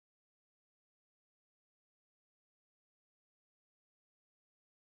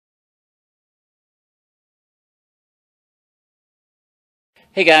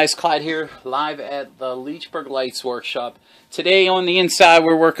Hey guys, Clyde here, live at the Leechburg Lights Workshop. Today on the inside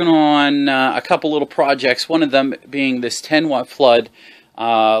we're working on a couple little projects, one of them being this 10-watt flood,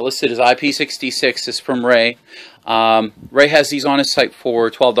 listed as IP66. It's from Ray. Ray has these on his site for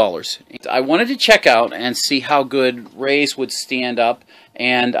 $12. I wanted to check out and see how good Ray's would stand up,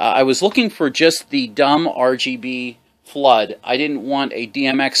 and I was looking for just the dumb RGB flood. I didn't want a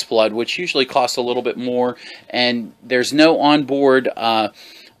DMX flood, which usually costs a little bit more, and there's no onboard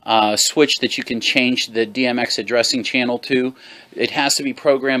switch that you can change the DMX addressing channel to. It has to be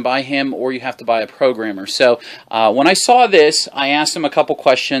programmed by him, or you have to buy a programmer. So when I saw this, I asked him a couple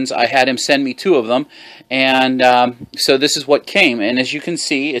questions. I had him send me two of them, and so this is what came. And as you can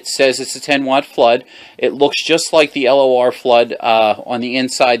see, it says it's a 10-watt flood. It looks just like the LOR flood on the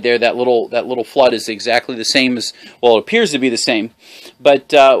inside there. That little flood is exactly the same as, well, it appears to be the same.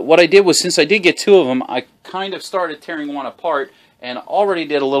 But what I did was, since I did get two of them, I kind of started tearing one apart and already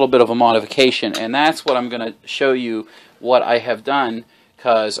did a little bit of a modification, and that's what I'm going to show you what I have done,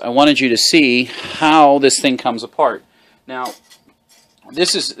 because I wanted you to see how this thing comes apart. Now,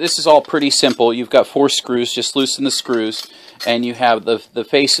 this is all pretty simple. You've got 4 screws. Just loosen the screws, and you have the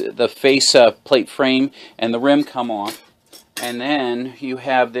face plate frame and the rim come off, and then you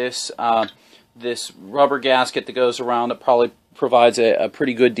have this this rubber gasket that goes around. It probably provides a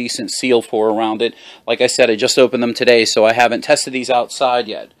pretty good, decent seal for around it. Like I said, I just opened them today, so I haven't tested these outside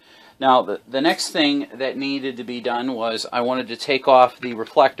yet. Now, the next thing that needed to be done was I wanted to take off the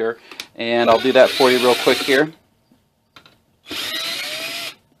reflector, and I'll do that for you real quick here.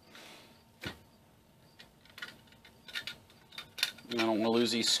 I don't want to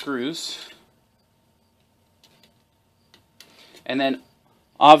lose these screws. And then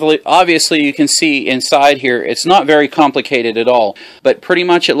obviously, you can see inside here, it's not very complicated at all, but pretty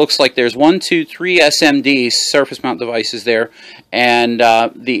much it looks like there's 1, 2, 3 SMDs, surface mount devices there, and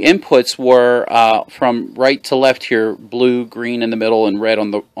the inputs were from right to left here, blue, green in the middle, and red on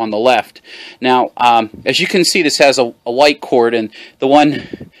the left. Now, as you can see, this has a white cord, and the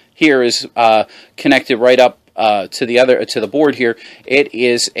one here is connected right up to the board here. It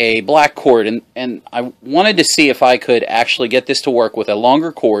is a black cord, and I wanted to see if I could actually get this to work with a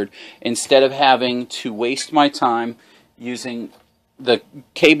longer cord instead of having to waste my time using the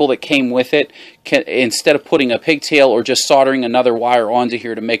cable that came with it. Instead of putting a pigtail or just soldering another wire onto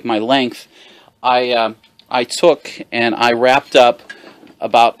here to make my length, I took and I wrapped up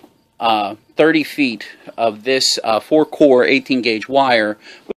about 30 feet of this 4-core 18-gauge wire.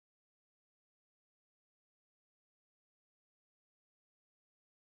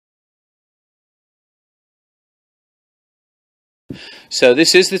 So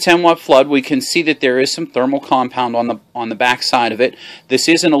this is the 10-watt flood. We can see that there is some thermal compound on the back side of it. This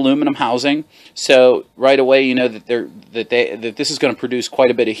is an aluminum housing, so right away you know that this is going to produce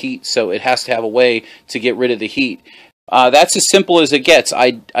quite a bit of heat. So it has to have a way to get rid of the heat. That's as simple as it gets.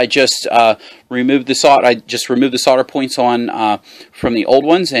 I just removed the solder points on from the old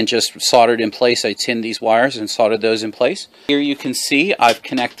ones and just soldered in place. I tinned these wires and soldered those in place. Here you can see I've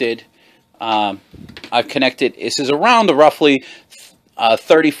connected. This is around a roughly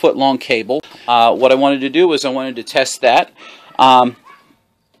 30-foot long cable. What I wanted to do was I wanted to test that. And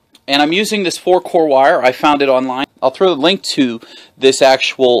I'm using this 4-core wire. I found it online. I'll throw a link to this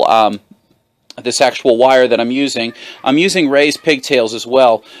actual wire that I'm using. I'm using Ray's pigtails as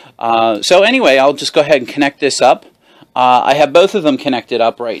well. So anyway, I'll just go ahead and connect this up. I have both of them connected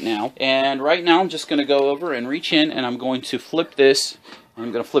up right now. And right now I'm just going to go over and reach in, and I'm going to flip this.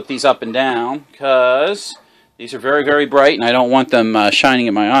 I'm going to flip these up and down because these are very, very bright, and I don't want them shining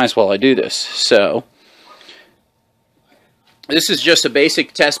in my eyes while I do this. So this is just a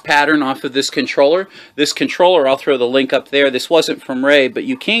basic test pattern off of this controller. This controller, I'll throw the link up there. This wasn't from Ray, but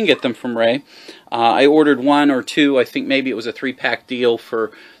you can get them from Ray. I ordered 1 or 2. I think maybe it was a 3-pack deal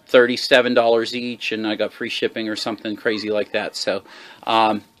for $37 each, and I got free shipping or something crazy like that. So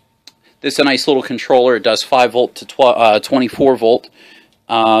this is a nice little controller. It does 5 volt to 24 volt.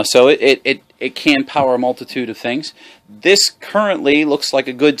 So it can power a multitude of things. This currently looks like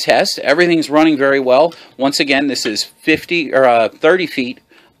a good test. Everything's running very well. Once again, this is 30 feet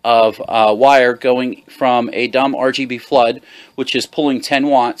of wire going from a dumb RGB flood, which is pulling 10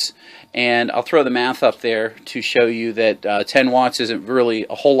 watts. And I'll throw the math up there to show you that 10 watts isn't really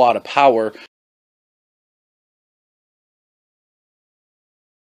a whole lot of power.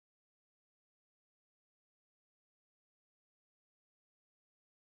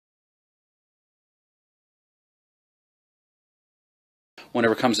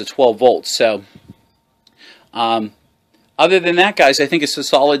 Whenever it comes to 12 volts. So Other than that, guys, I think it's a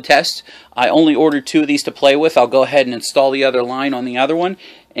solid test. I only ordered 2 of these to play with. I'll go ahead and install the other line on the other one,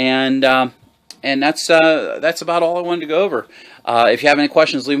 and that's about all I wanted to go over. If you have any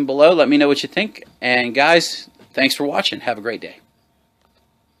questions, leave them below. Let me know what you think. And guys, thanks for watching. Have a great day.